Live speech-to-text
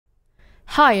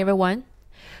Hi everyone!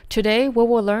 Today we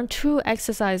will learn two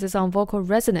exercises on vocal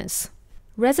resonance.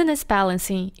 Resonance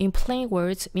balancing, in plain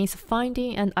words, means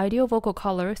finding an ideal vocal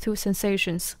color through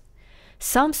sensations.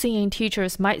 Some singing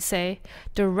teachers might say,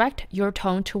 direct your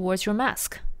tone towards your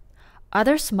mask.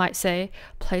 Others might say,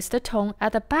 place the tone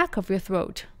at the back of your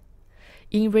throat.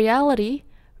 In reality,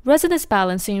 resonance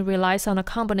balancing relies on a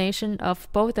combination of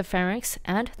both the pharynx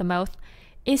and the mouth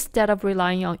instead of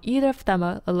relying on either of them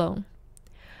alone.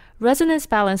 Resonance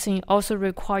balancing also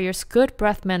requires good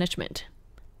breath management.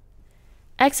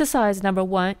 Exercise number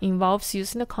 1 involves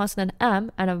using the consonant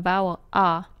M and a vowel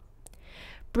A.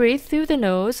 Breathe through the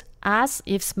nose as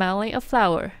if smelling a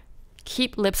flower.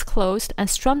 Keep lips closed and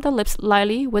strum the lips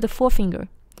lightly with the forefinger.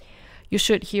 You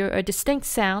should hear a distinct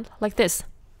sound like this.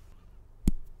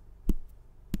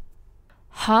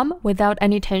 Hum without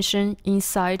any tension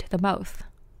inside the mouth.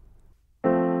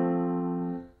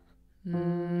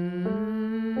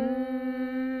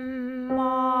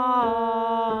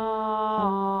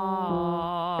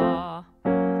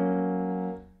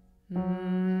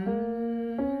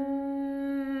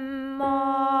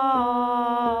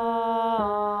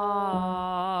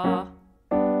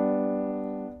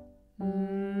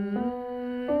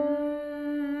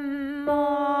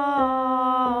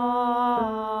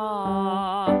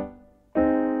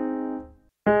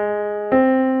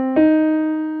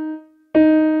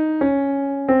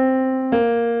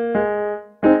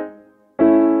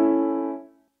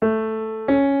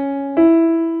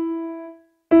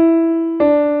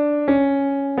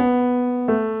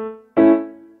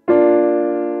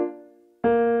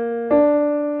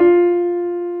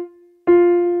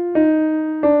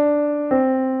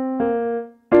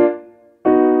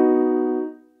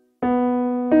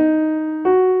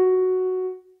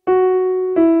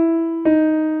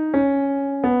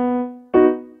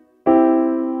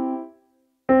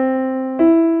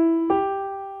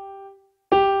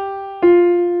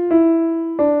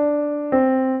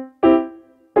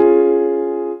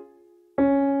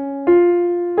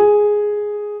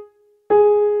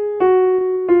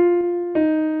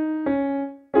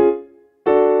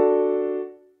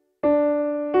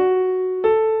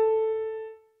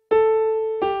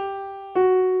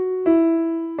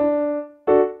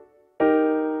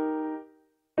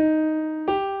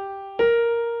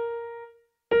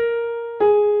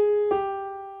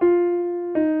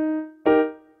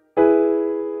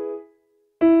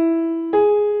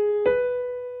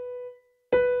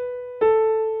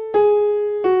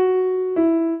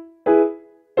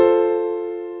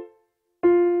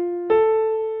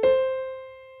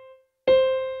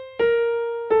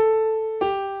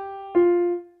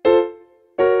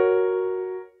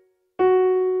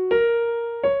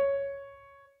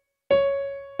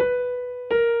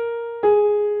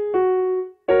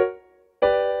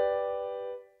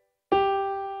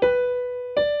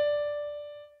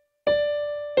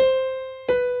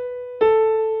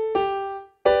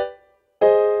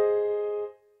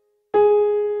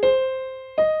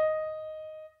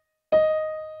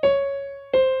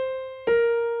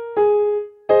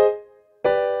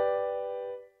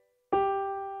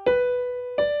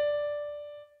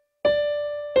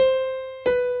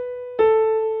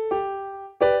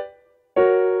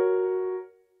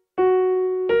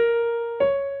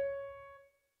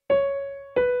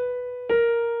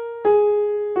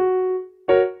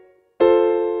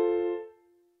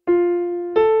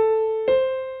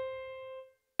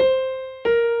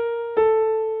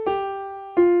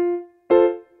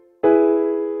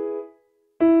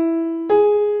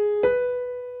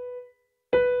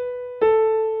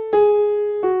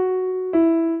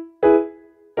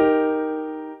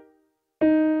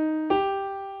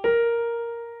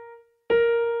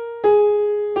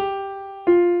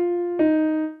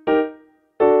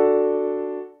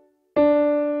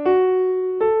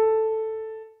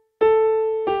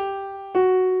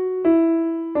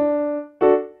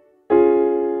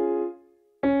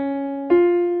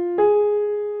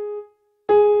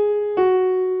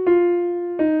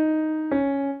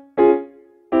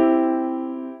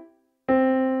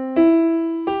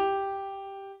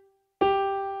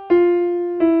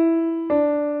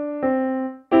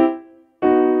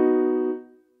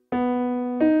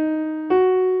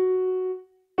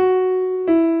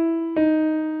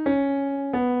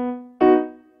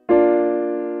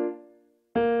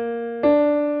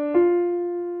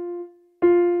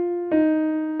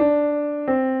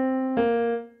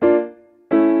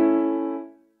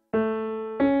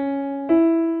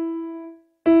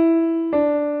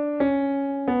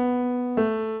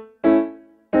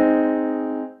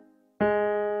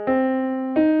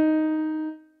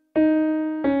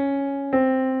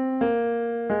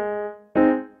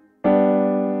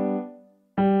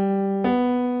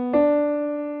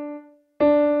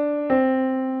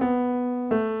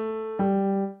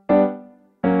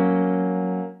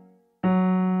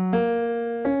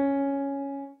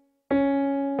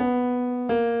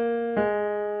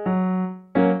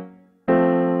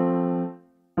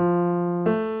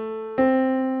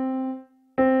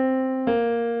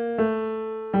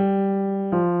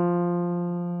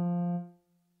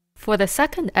 For the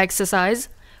second exercise,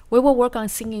 we will work on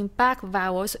singing back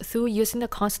vowels through using the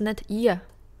consonant y.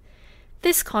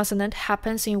 This consonant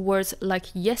happens in words like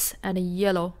yes and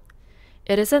yellow.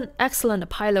 It is an excellent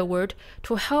pilot word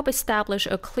to help establish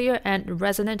a clear and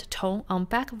resonant tone on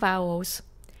back vowels.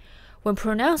 When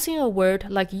pronouncing a word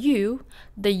like you,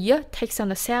 the y takes on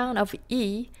the sound of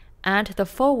e, and the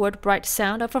forward bright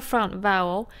sound of a front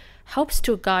vowel helps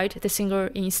to guide the singer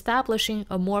in establishing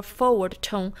a more forward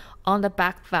tone on the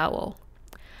back vowel.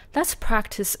 Let's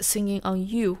practice singing on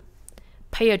you.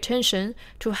 Pay attention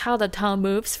to how the tongue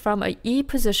moves from a E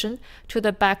position to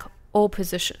the back O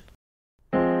position.